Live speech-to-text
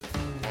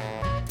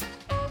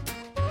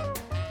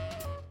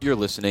You're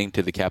listening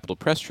to the Capitol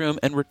Press Room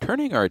and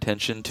returning our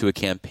attention to a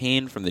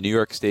campaign from the New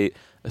York State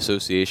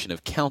Association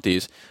of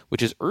Counties,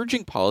 which is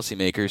urging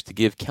policymakers to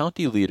give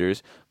county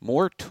leaders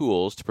more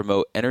tools to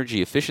promote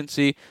energy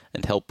efficiency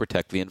and help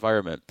protect the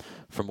environment.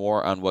 For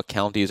more on what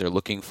counties are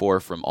looking for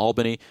from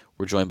Albany,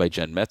 we're joined by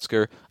Jen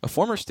Metzger, a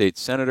former state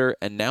senator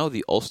and now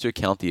the Ulster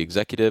County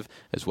executive,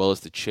 as well as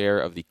the chair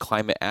of the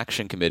Climate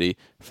Action Committee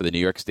for the New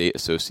York State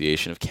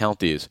Association of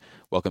Counties.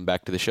 Welcome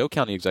back to the show,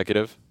 County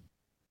Executive.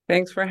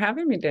 Thanks for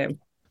having me, Dave.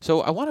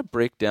 So I want to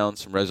break down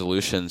some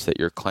resolutions that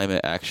your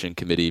Climate Action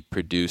Committee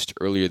produced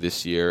earlier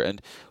this year,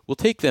 and we'll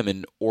take them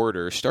in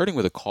order, starting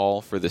with a call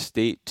for the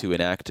state to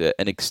enact an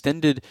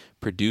extended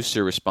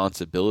producer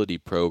responsibility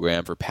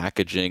program for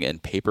packaging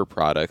and paper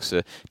products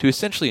to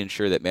essentially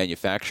ensure that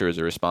manufacturers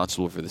are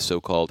responsible for the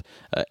so-called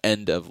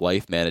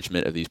end-of-life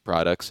management of these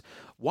products.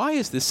 Why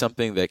is this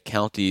something that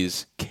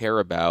counties care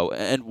about,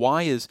 and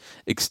why is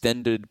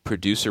extended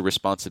producer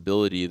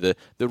responsibility the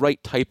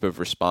right type of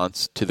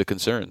response to the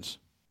concerns?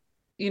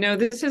 You know,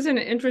 this is an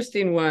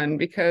interesting one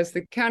because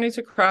the counties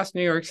across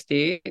New York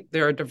State,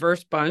 they're a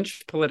diverse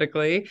bunch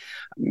politically.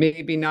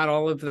 Maybe not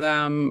all of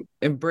them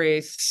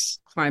embrace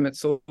climate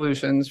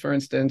solutions, for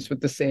instance, with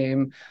the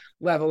same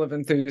level of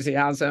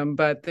enthusiasm,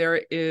 but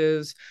there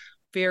is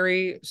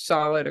very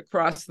solid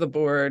across the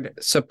board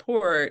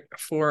support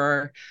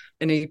for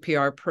an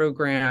APR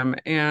program.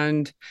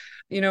 And,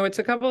 you know, it's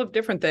a couple of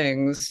different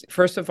things.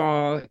 First of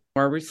all,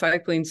 our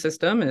recycling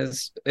system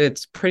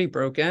it's pretty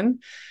broken.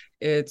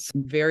 It's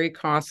very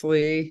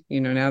costly,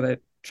 you know, now that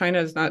China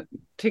is not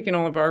taking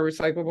all of our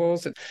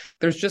recyclables,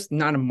 there's just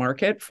not a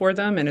market for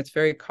them, and it's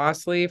very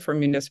costly for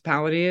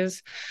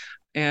municipalities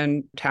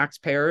and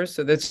taxpayers.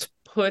 So this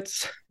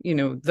puts, you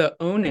know, the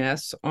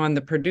onus on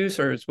the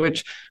producers,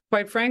 which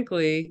quite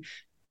frankly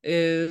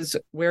is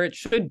where it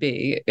should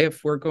be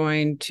if we're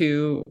going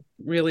to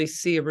really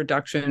see a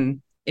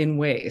reduction in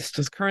waste.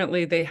 Because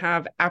currently they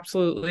have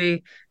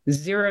absolutely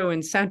zero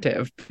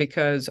incentive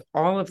because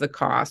all of the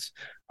costs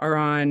are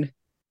on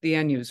the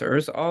end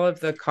users. All of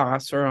the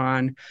costs are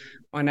on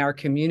our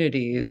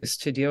communities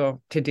to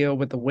deal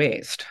with the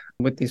waste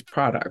with these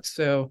products.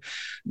 So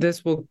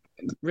this will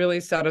really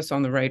set us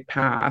on the right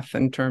path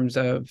in terms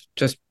of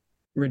just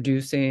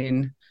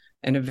reducing,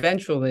 and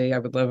eventually I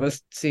would love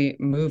us to see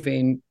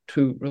moving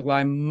to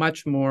rely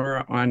much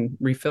more on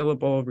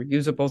refillable,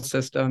 reusable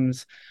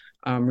systems,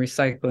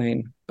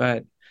 recycling,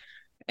 but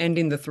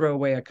ending the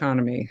throwaway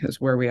economy is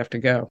where we have to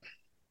go.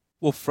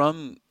 Well,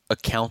 from a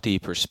county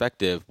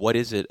perspective, what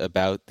is it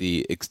about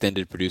the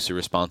extended producer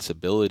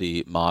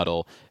responsibility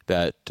model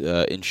that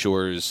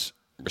ensures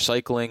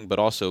recycling, but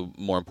also,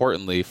 more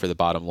importantly, for the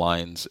bottom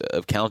lines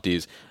of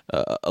counties,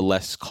 a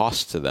less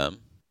cost to them?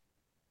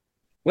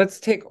 Let's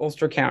take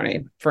Ulster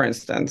County, for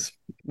instance.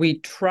 We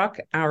truck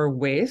our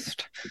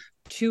waste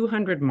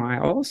 200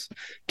 miles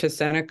to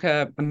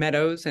Seneca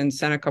Meadows and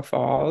Seneca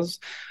Falls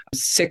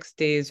 6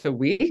 days a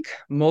week,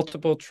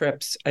 multiple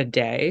trips a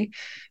day.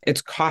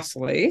 It's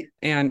costly,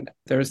 and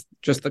there's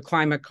just the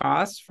climate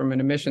costs from an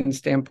emissions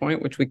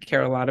standpoint, which we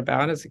care a lot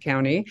about as a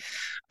county,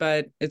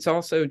 but it's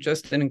also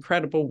just an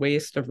incredible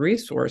waste of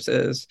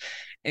resources.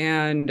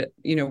 And,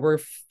 you know, we're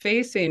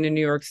facing in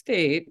New York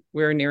State,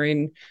 we're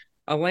nearing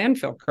a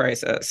landfill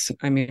crisis.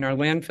 I mean, our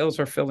landfills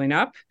are filling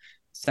up.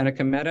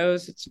 Seneca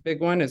Meadows, it's a big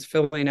one, is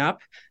filling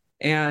up.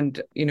 And,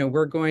 you know,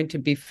 we're going to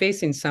be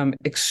facing some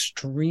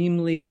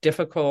extremely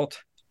difficult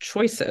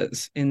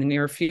choices in the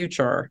near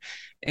future.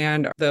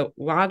 And the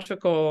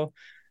logical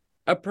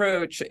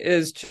approach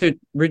is to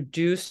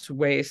reduce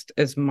waste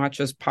as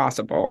much as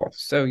possible.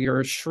 So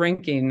you're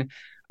shrinking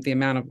the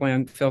amount of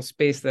landfill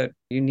space that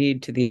you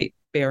need to the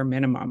bare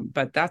minimum.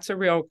 But that's a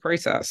real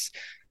crisis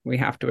we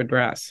have to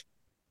address.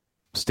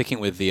 Sticking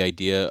with the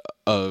idea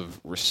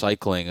of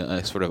recycling,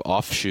 a sort of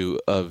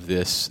offshoot of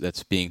this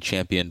that's being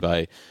championed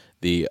by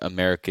the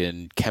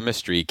American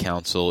Chemistry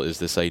Council is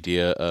this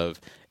idea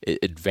of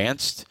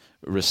advanced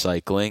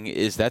recycling.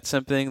 Is that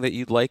something that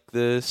you'd like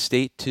the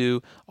state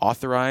to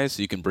authorize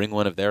so you can bring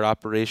one of their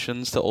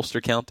operations to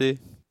Ulster County?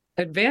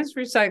 Advanced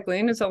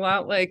recycling is a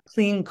lot like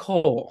clean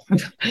coal.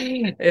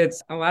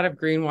 It's a lot of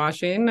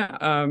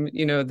greenwashing.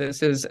 You know,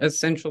 this is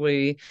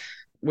essentially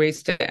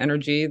waste to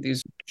energy.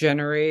 These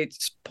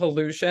generates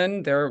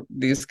pollution.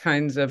 These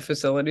kinds of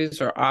facilities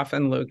are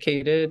often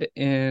located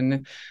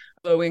in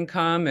low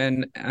income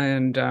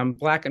and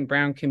Black and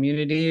brown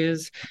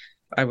communities.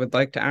 I would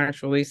like to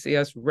actually see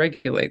us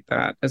regulate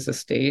that as a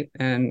state,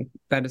 and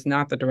that is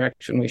not the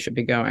direction we should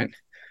be going.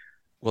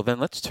 Well, then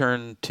let's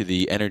turn to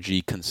the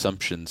energy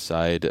consumption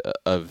side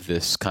of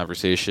this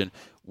conversation.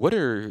 What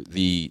are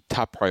the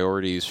top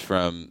priorities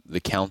from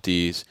the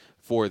counties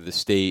for the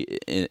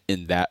state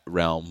in that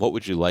realm? What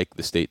would you like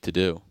the state to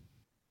do?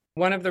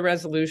 One of the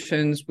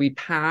resolutions we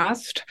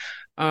passed,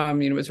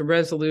 was a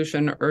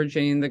resolution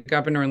urging the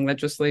governor and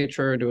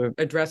legislature to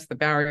address the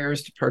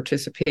barriers to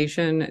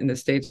participation in the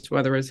state's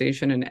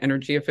weatherization and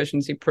energy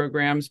efficiency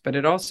programs. But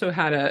it also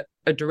had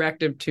a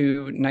directive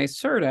to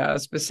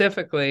NYSERDA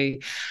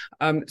specifically.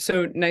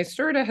 So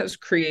NYSERDA has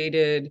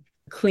created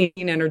clean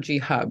energy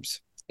hubs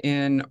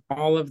in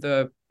all of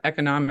the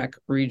economic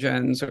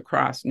regions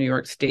across New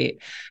York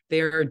State.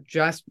 They're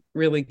just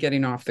really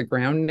getting off the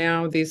ground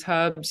now, these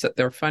hubs.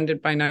 They're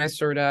funded by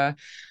NYSERDA.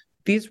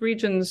 These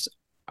regions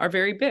are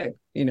very big.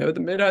 The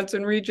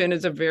Mid-Hudson region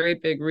is a very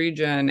big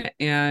region,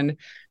 and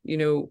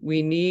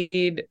we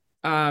need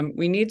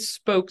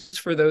spokes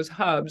for those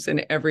hubs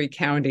in every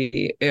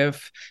county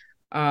if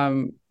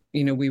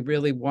we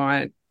really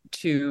want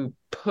to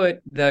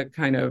put the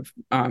kind of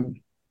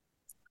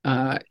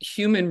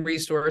human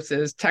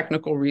resources,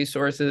 technical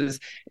resources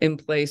in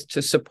place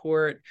to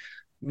support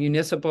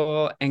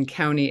municipal and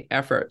county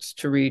efforts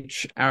to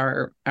reach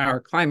our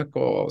climate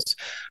goals.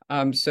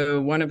 So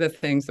one of the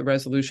things the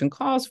resolution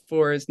calls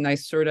for is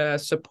NYSERDA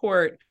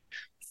support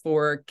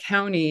for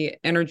county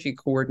energy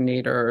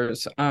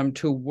coordinators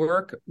to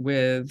work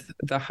with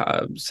the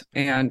hubs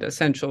and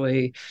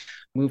essentially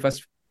move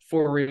us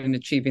forward in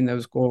achieving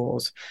those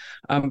goals.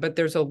 But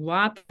there's a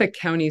lot that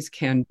counties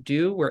can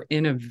do. We're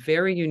in a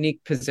very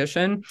unique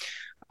position.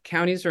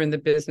 Counties are in the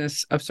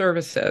business of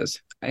services.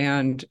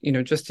 And,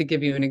 just to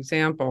give you an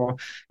example,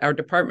 our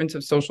departments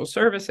of social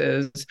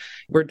services,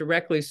 we're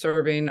directly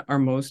serving our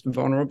most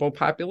vulnerable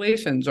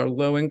populations, our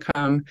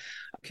low-income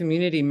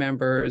community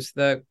members.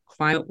 The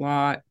climate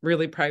law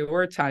really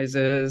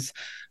prioritizes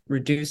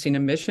reducing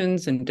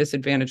emissions in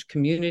disadvantaged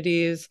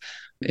communities,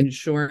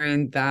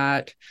 ensuring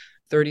that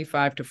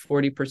 35 to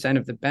 40%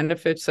 of the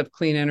benefits of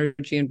clean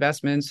energy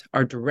investments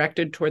are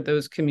directed toward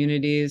those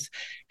communities.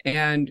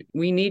 And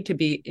we need to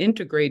be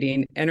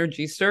integrating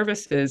energy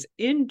services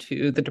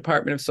into the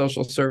Department of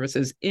Social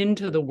Services,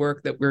 into the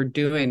work that we're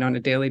doing on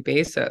a daily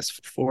basis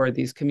for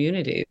these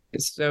communities.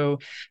 So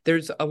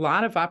there's a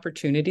lot of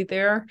opportunity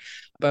there,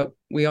 but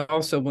we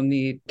also will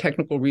need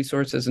technical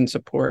resources and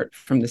support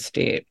from the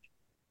state.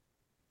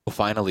 Well,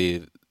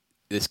 finally,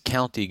 this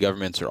county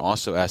governments are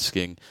also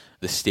asking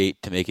the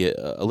state to make it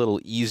a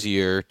little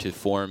easier to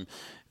form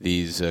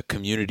these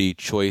community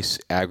choice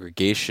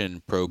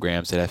aggregation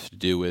programs that have to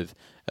do with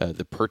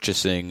the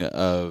purchasing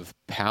of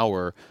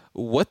power.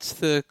 What's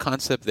the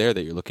concept there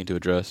that you're looking to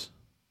address?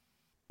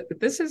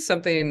 This is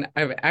something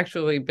I've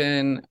actually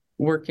been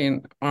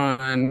working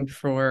on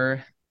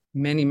for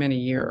many, many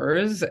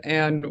years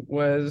and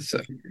was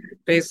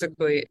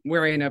basically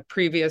wearing a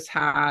previous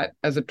hat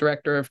as a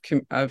director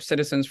of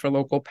Citizens for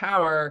Local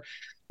Power,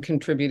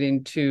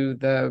 contributing to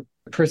the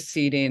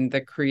proceeding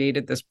that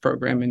created this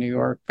program in New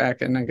York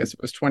back in, I guess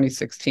it was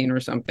 2016 or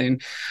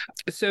something.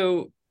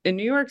 So in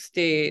New York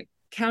State,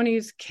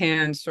 counties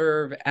can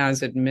serve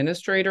as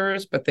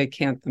administrators, but they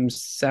can't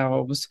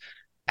themselves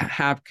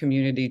have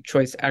community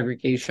choice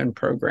aggregation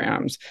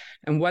programs.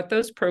 And what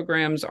those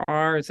programs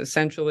are is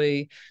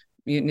essentially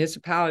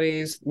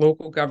municipalities,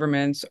 local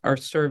governments are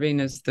serving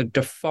as the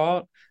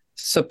default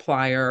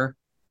supplier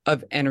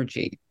of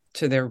energy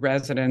to their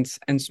residents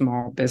and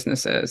small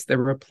businesses. They're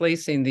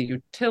replacing the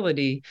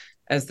utility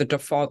as the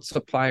default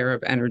supplier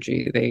of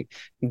energy. They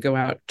can go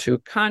out to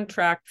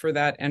contract for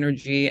that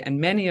energy, and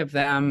many of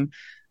them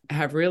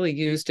have really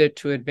used it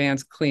to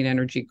advance clean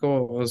energy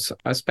goals,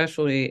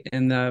 especially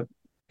in the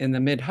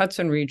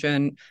Mid-Hudson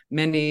region.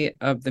 Many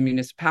of the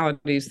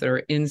municipalities that are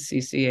in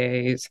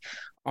CCAs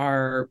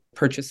are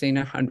purchasing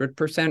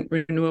 100%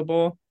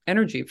 renewable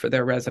energy for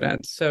their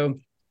residents. So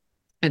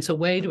it's a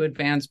way to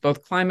advance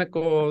both climate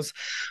goals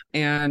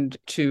and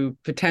to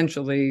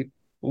potentially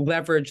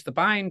leverage the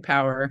buying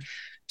power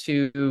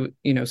to,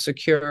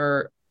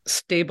 secure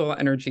stable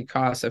energy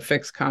costs, a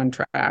fixed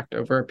contract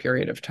over a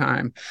period of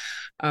time.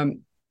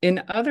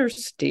 In other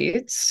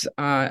states,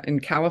 in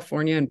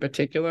California in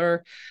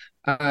particular,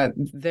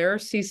 their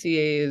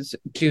CCAs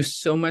do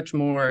so much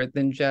more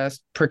than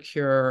just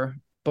procure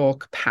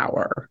bulk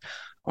power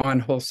on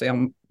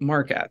wholesale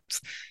markets.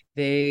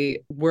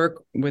 They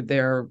work with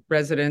their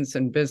residents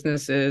and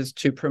businesses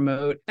to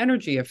promote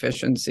energy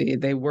efficiency.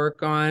 They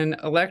work on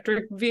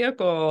electric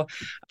vehicle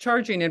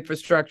charging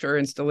infrastructure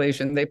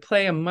installation. They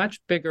play a much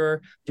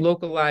bigger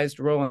localized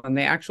role, and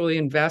they actually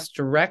invest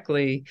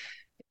directly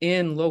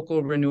in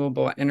local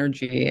renewable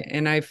energy.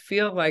 And I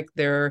feel like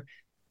there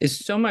is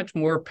so much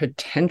more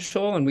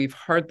potential, and we've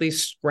hardly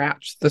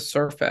scratched the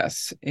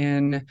surface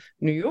in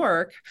New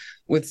York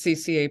with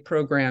CCA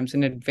programs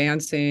and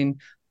advancing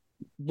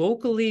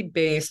locally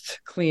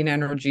based clean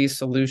energy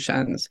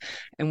solutions.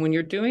 And when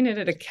you're doing it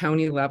at a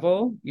county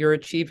level, you're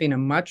achieving a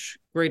much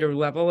greater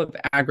level of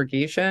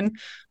aggregation.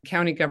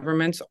 County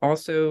governments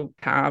also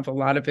have a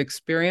lot of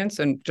experience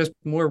and just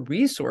more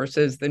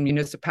resources than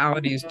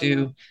municipalities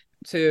do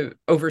to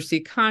oversee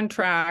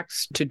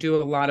contracts, to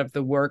do a lot of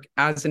the work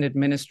as an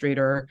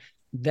administrator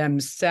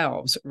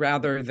themselves,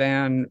 rather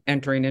than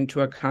entering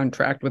into a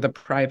contract with a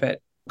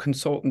private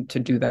consultant to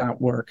do that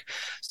work.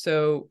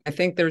 So I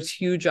think there's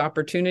huge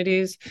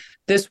opportunities.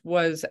 This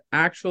was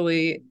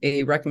actually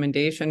a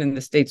recommendation in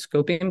the state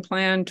scoping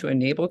plan to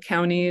enable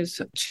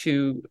counties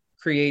to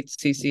create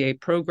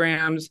CCA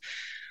programs.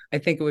 I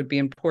think it would be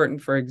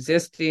important for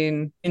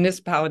existing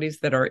municipalities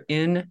that are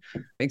in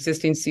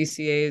existing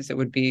CCAs. It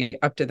would be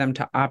up to them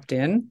to opt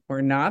in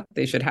or not.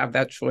 They should have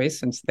that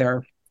choice since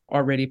they're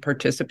already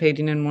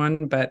participating in one,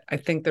 but I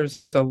think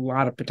there's a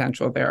lot of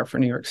potential there for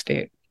New York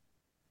State.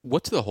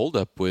 What's the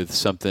holdup with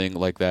something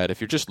like that?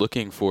 If you're just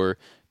looking for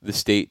the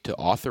state to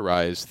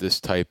authorize this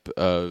type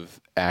of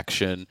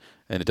action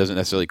and it doesn't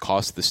necessarily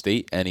cost the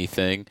state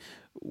anything,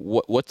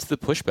 what's the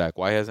pushback?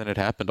 Why hasn't it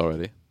happened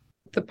already?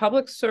 The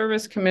Public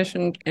Service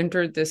Commission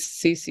entered this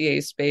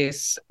CCA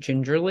space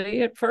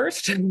gingerly at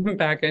first.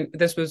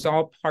 This was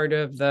all part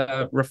of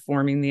the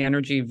reforming the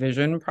energy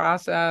vision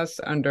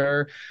process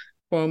under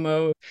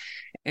Cuomo.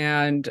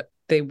 And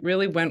they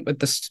really went with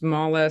the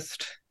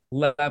smallest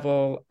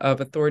level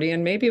of authority.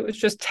 And maybe it was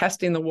just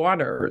testing the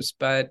waters,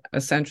 but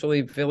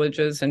essentially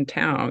villages and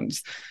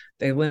towns,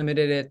 they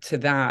limited it to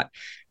that.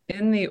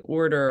 In the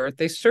order,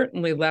 they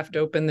certainly left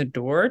open the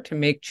door to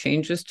make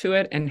changes to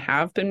it and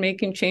have been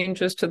making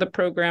changes to the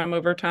program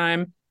over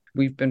time.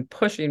 We've been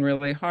pushing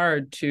really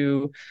hard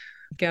to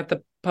get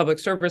the Public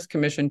Service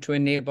Commission to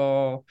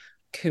enable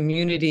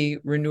community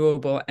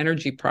renewable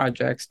energy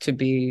projects to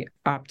be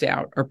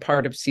opt-out or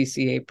part of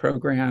CCA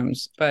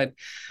programs. But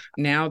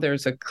now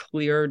there's a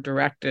clear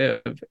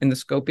directive in the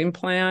scoping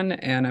plan,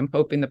 and I'm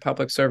hoping the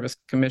Public Service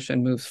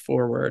Commission moves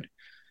forward.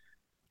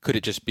 Could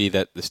it just be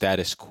that the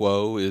status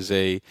quo is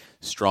a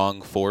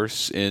strong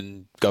force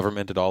in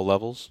government at all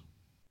levels?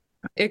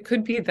 It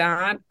could be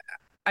that.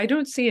 I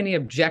don't see any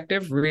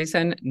objective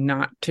reason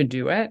not to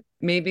do it.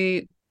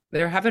 Maybe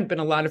there haven't been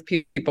a lot of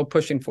people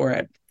pushing for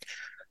it,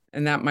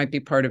 and that might be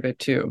part of it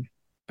too.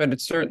 But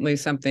it's certainly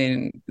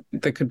something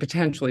that could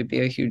potentially be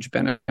a huge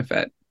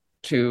benefit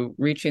to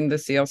reaching the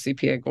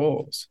CLCPA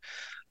goals.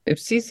 If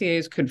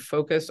CCAs could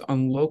focus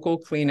on local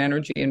clean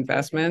energy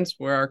investments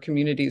where our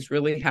communities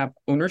really have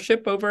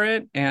ownership over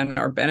it and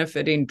are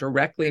benefiting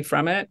directly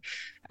from it,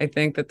 I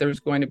think that there's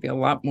going to be a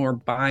lot more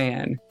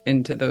buy-in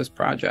into those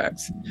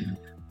projects.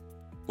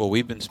 Well,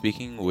 we've been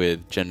speaking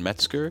with Jen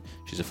Metzger.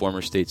 She's a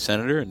former state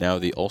senator and now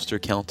the Ulster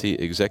County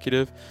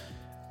Executive.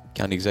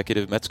 County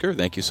Executive Metzger,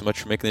 thank you so much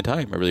for making the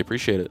time. I really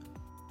appreciate it.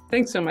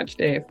 Thanks so much,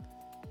 Dave.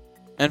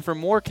 And for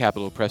more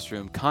Capitol Press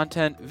Room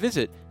content,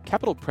 visit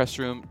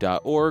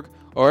capitolpressroom.org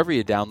or wherever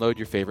you download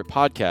your favorite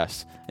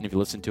podcasts. And if you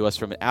listen to us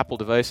from an Apple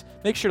device,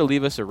 make sure to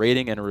leave us a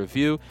rating and a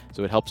review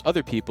so it helps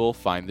other people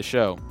find the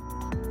show.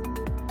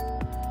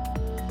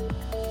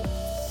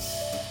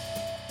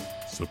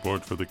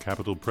 Support for the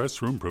Capitol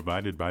Press Room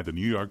provided by the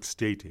New York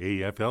State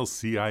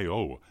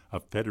AFL-CIO, a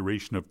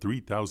federation of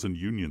 3,000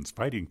 unions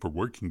fighting for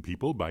working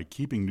people by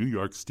keeping New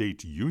York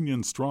State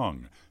union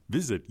strong.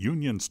 Visit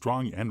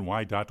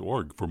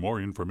unionstrongny.org for more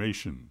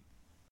information.